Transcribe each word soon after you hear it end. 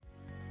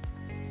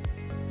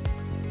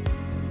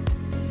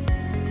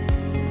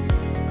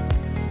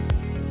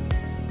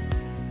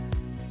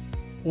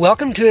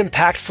Welcome to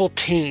Impactful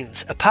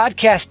Teens, a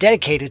podcast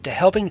dedicated to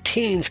helping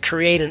teens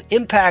create an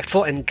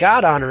impactful and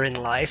God-honoring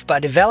life by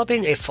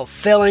developing a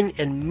fulfilling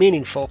and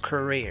meaningful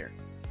career.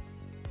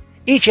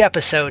 Each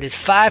episode is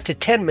 5 to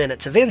 10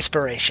 minutes of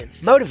inspiration,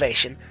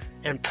 motivation,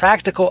 and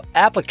practical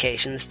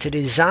applications to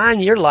design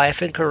your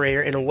life and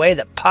career in a way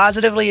that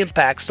positively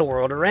impacts the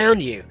world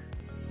around you.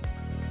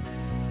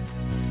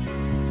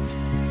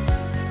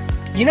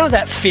 You know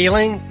that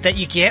feeling that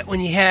you get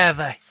when you have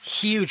a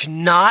huge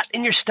knot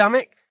in your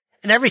stomach?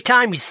 And every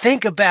time you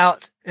think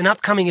about an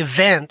upcoming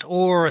event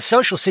or a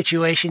social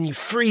situation, you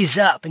freeze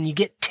up and you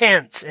get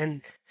tense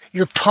and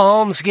your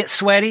palms get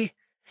sweaty.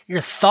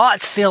 Your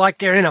thoughts feel like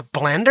they're in a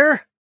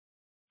blender.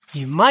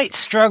 You might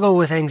struggle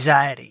with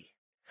anxiety.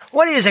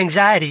 What is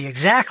anxiety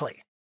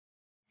exactly?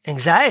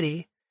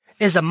 Anxiety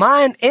is the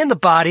mind and the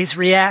body's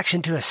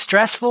reaction to a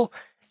stressful,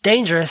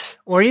 dangerous,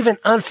 or even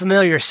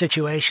unfamiliar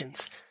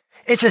situations.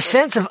 It's a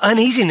sense of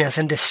uneasiness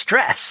and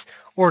distress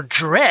or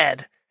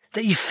dread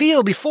that you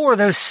feel before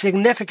those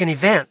significant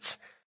events.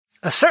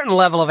 A certain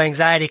level of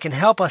anxiety can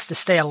help us to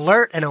stay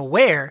alert and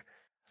aware,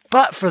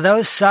 but for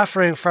those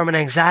suffering from an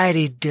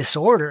anxiety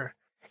disorder,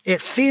 it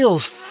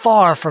feels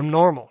far from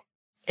normal,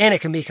 and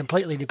it can be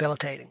completely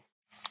debilitating.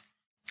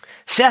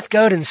 Seth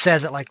Godin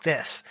says it like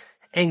this: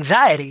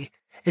 anxiety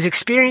is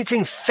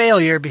experiencing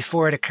failure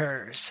before it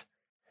occurs.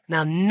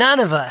 Now, none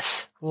of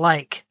us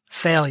like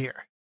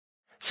failure.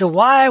 So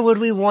why would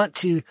we want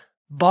to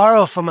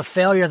borrow from a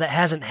failure that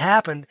hasn't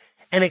happened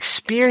and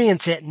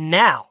experience it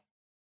now?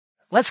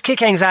 Let's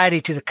kick anxiety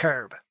to the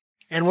curb,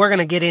 and we're going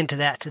to get into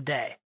that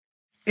today.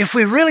 If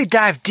we really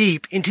dive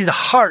deep into the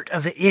heart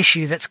of the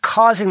issue that's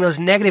causing those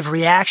negative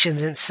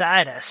reactions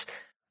inside us,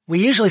 we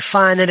usually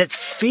find that it's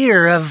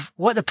fear of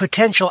what the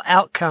potential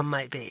outcome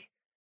might be.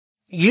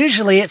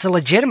 Usually it's a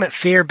legitimate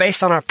fear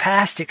based on our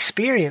past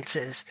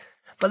experiences,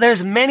 but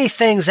there's many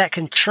things that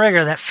can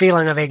trigger that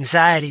feeling of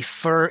anxiety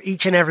for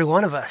each and every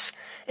one of us,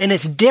 and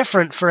it's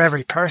different for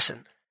every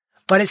person.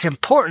 But it's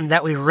important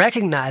that we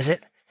recognize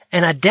it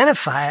and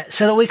identify it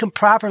so that we can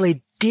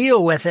properly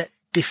deal with it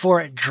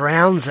before it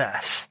drowns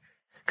us.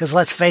 Because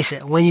let's face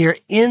it, when you're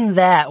in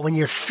that, when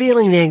you're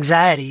feeling the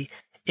anxiety,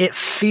 it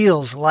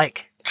feels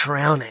like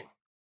drowning.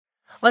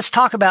 Let's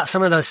talk about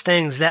some of those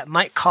things that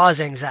might cause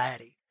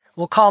anxiety.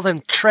 We'll call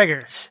them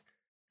triggers.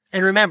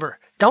 And remember,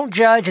 don't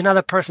judge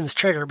another person's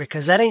trigger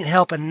because that ain't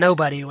helping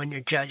nobody when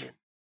you're judging.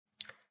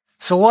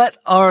 So what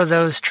are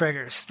those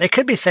triggers? They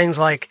could be things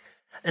like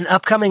an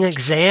upcoming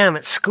exam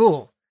at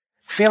school,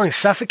 feeling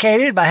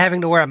suffocated by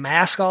having to wear a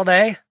mask all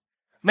day,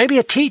 maybe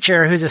a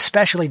teacher who's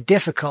especially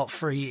difficult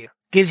for you,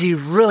 gives you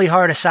really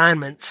hard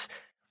assignments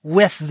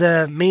with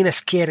the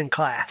meanest kid in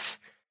class.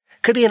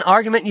 Could be an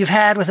argument you've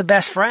had with a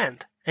best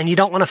friend and you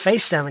don't want to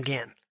face them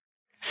again.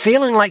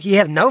 Feeling like you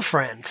have no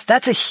friends,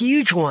 that's a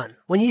huge one.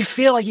 When you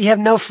feel like you have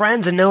no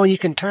friends and no one you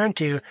can turn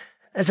to,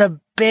 that's a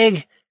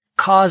big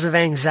cause of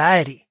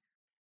anxiety.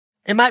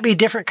 It might be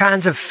different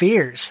kinds of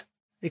fears.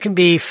 It can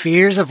be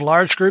fears of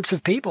large groups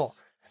of people,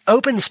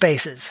 open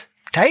spaces,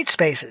 tight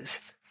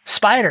spaces,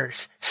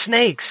 spiders,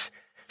 snakes.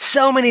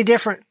 So many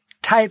different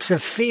types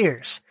of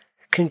fears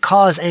can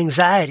cause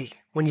anxiety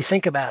when you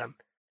think about them.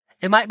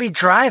 It might be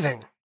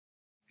driving.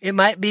 It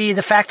might be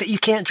the fact that you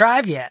can't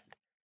drive yet.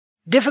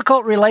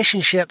 Difficult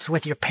relationships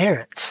with your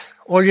parents,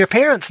 or your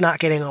parents not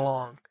getting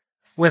along.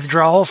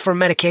 Withdrawal from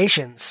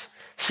medications,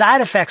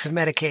 side effects of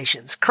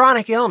medications,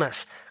 chronic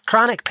illness,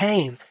 chronic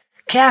pain,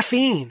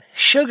 caffeine,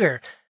 sugar.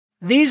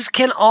 These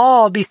can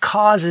all be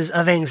causes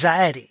of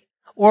anxiety,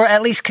 or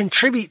at least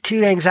contribute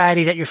to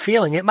anxiety that you're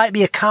feeling. It might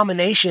be a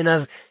combination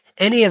of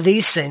any of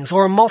these things,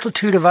 or a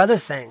multitude of other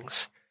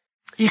things.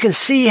 You can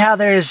see how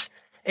there's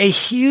a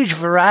huge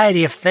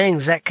variety of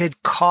things that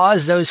could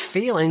cause those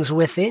feelings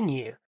within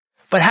you.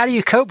 But how do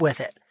you cope with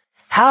it?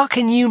 How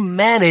can you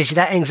manage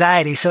that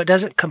anxiety so it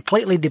doesn't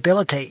completely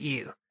debilitate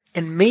you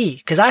and me?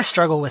 Because I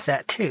struggle with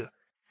that too.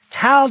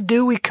 How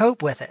do we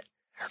cope with it?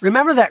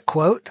 Remember that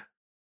quote?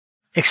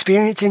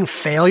 Experiencing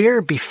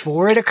failure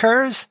before it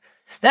occurs?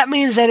 That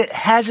means that it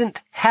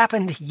hasn't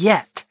happened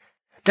yet.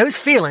 Those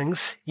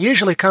feelings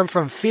usually come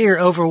from fear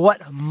over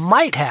what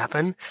might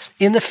happen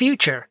in the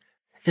future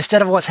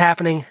instead of what's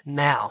happening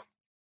now.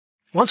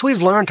 Once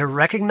we've learned to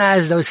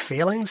recognize those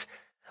feelings,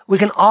 we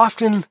can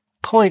often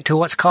point to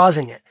what's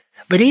causing it.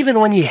 But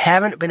even when you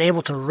haven't been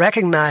able to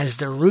recognize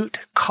the root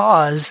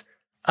cause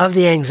of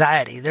the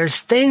anxiety, there's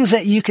things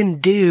that you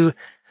can do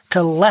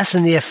to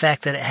lessen the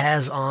effect that it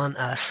has on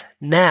us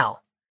now.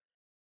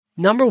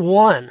 Number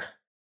 1,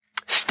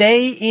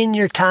 stay in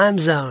your time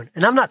zone.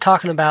 And I'm not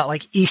talking about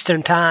like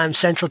Eastern time,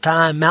 Central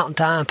time, Mountain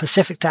time,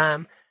 Pacific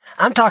time.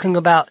 I'm talking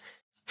about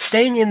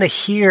staying in the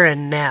here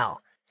and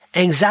now.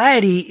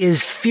 Anxiety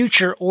is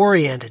future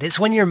oriented. It's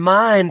when your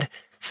mind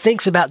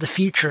thinks about the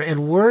future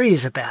and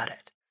worries about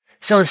it.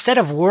 So instead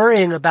of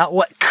worrying about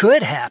what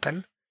could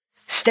happen,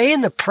 stay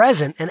in the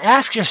present and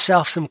ask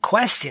yourself some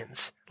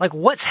questions. Like,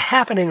 what's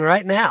happening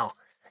right now?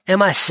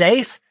 Am I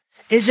safe?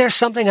 Is there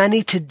something I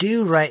need to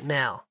do right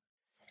now?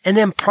 And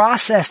then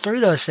process through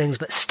those things,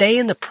 but stay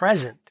in the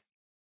present.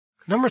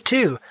 Number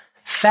 2,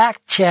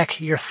 fact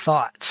check your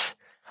thoughts.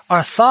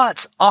 Our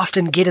thoughts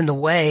often get in the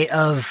way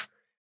of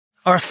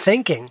our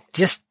thinking,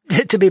 just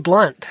to be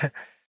blunt.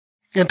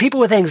 And people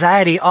with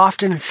anxiety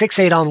often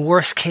fixate on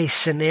worst case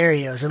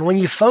scenarios. And when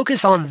you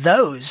focus on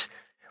those,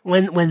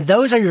 when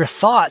those are your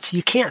thoughts,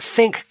 you can't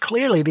think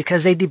clearly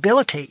because they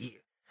debilitate you.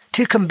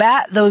 To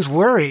combat those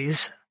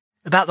worries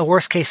about the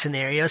worst case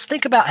scenarios,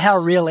 think about how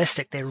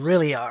realistic they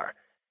really are.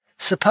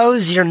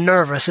 Suppose you're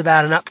nervous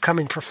about an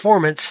upcoming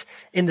performance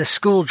in the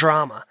school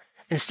drama.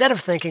 Instead of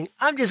thinking,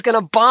 I'm just going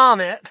to bomb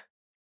it,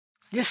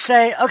 just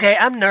say, okay,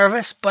 I'm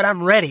nervous, but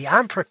I'm ready.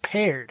 I'm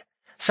prepared.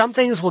 Some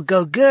things will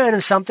go good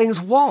and some things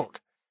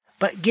won't.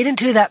 But get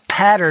into that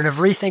pattern of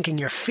rethinking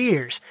your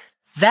fears.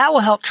 That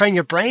will help train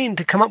your brain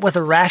to come up with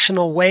a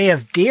rational way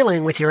of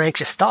dealing with your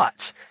anxious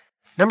thoughts.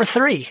 Number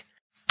 3,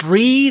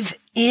 breathe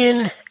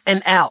in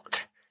and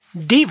out.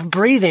 Deep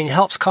breathing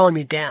helps calm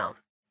you down.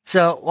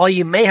 So while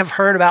you may have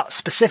heard about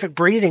specific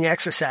breathing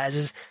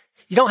exercises,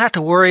 you don't have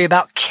to worry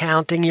about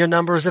counting your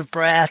numbers of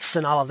breaths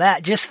and all of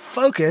that. Just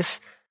focus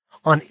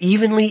on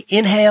evenly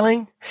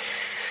inhaling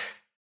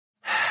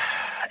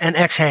and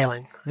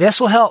exhaling. This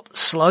will help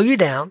slow you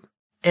down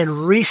and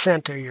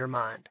recenter your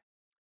mind.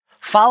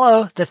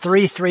 Follow the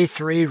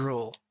 3-3-3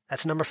 rule.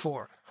 That's number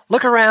 4.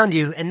 Look around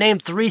you and name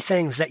 3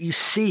 things that you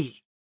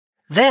see.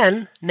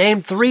 Then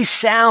name 3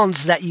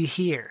 sounds that you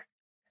hear.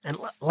 And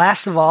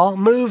last of all,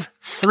 move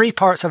 3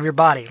 parts of your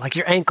body, like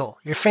your ankle,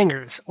 your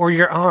fingers, or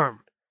your arm.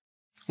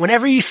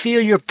 Whenever you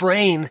feel your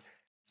brain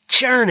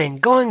churning,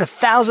 going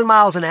 1,000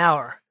 miles an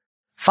hour,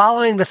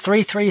 following the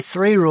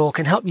 3-3-3 rule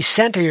can help you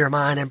center your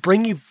mind and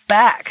bring you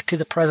back to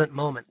the present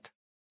moment.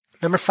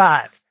 Number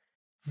 5,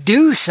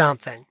 do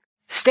something.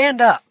 Stand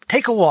up,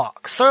 take a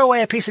walk, throw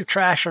away a piece of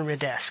trash from your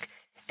desk.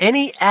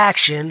 Any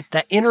action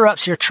that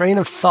interrupts your train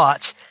of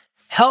thoughts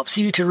helps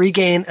you to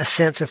regain a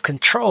sense of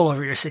control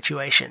over your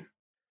situation.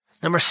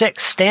 Number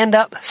 6, stand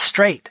up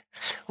straight.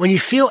 When we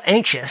feel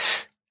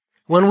anxious,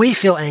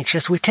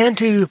 we tend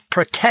to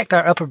protect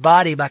our upper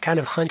body by kind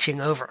of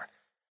hunching over.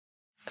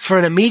 For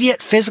an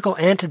immediate physical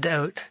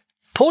antidote,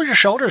 pull your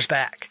shoulders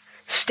back,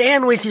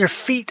 stand with your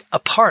feet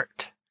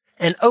apart,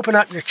 and open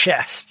up your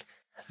chest.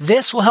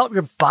 This will help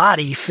your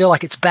body feel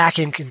like it's back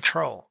in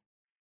control.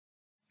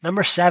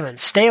 Number 7,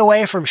 stay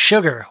away from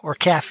sugar or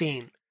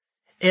caffeine.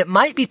 It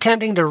might be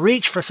tempting to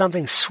reach for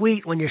something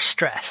sweet when you're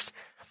stressed,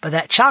 but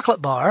that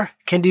chocolate bar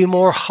can do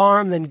more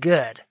harm than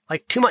good.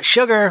 Like too much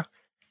sugar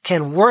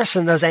can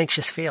worsen those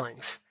anxious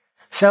feelings.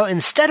 So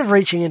instead of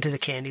reaching into the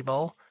candy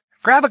bowl,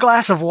 grab a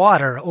glass of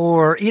water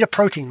or eat a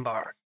protein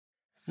bar.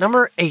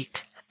 Number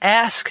 8,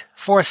 ask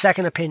for a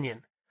second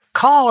opinion.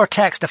 Call or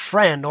text a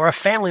friend or a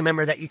family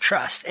member that you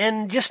trust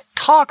and just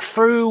talk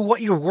through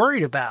what you're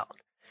worried about.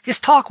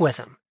 Just talk with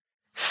them.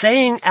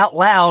 Saying out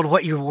loud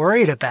what you're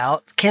worried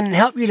about can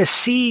help you to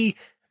see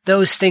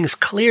those things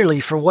clearly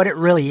for what it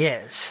really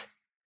is.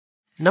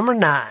 Number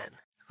 9,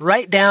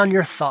 write down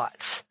your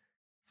thoughts.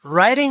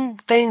 Writing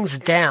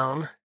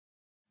down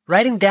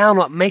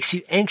what makes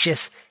you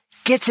anxious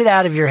gets it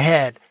out of your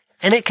head,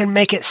 and it can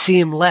make it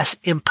seem less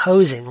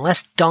imposing,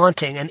 less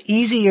daunting, and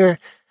easier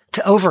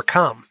to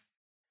overcome.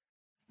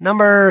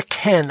 Number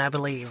 10, I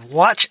believe,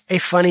 watch a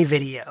funny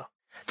video.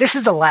 This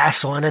is the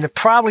last one and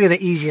probably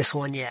the easiest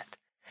one yet.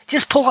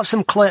 Just pull up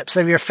some clips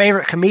of your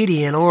favorite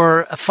comedian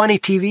or a funny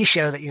TV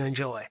show that you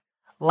enjoy.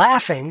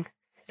 Laughing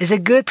is a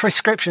good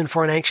prescription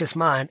for an anxious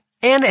mind,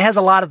 and it has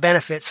a lot of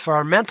benefits for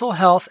our mental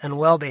health and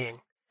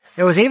well-being.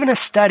 There was even a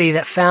study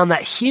that found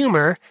that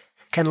humor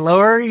can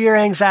lower your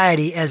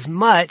anxiety as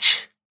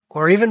much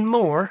or even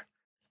more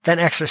than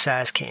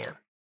exercise can.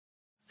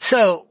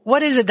 So,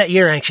 what is it that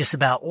you're anxious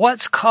about?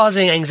 What's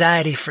causing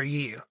anxiety for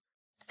you?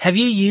 Have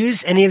you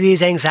used any of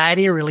these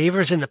anxiety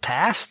relievers in the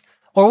past?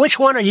 Or which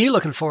one are you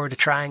looking forward to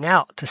trying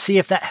out to see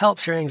if that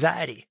helps your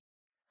anxiety?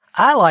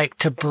 I like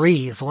to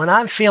breathe. When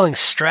I'm feeling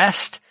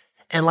stressed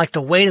and like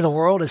the weight of the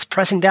world is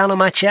pressing down on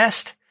my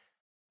chest,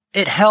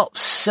 it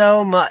helps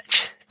so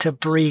much to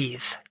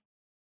breathe.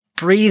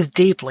 Breathe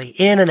deeply,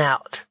 in and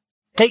out.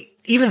 Take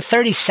even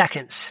 30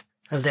 seconds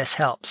of this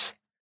helps.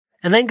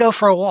 And then go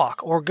for a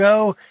walk or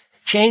go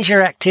change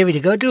your activity.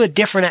 Go do a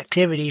different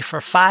activity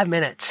for 5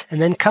 minutes and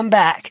then come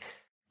back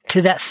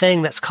to that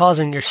thing that's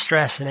causing your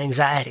stress and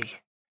anxiety.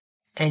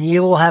 And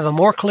you will have a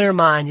more clear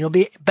mind. You'll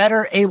be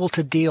better able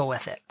to deal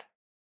with it.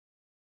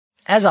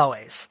 As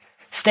always,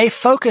 stay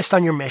focused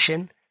on your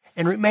mission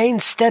and remain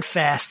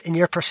steadfast in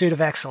your pursuit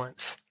of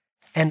excellence.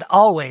 And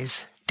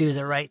always do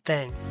the right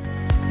thing.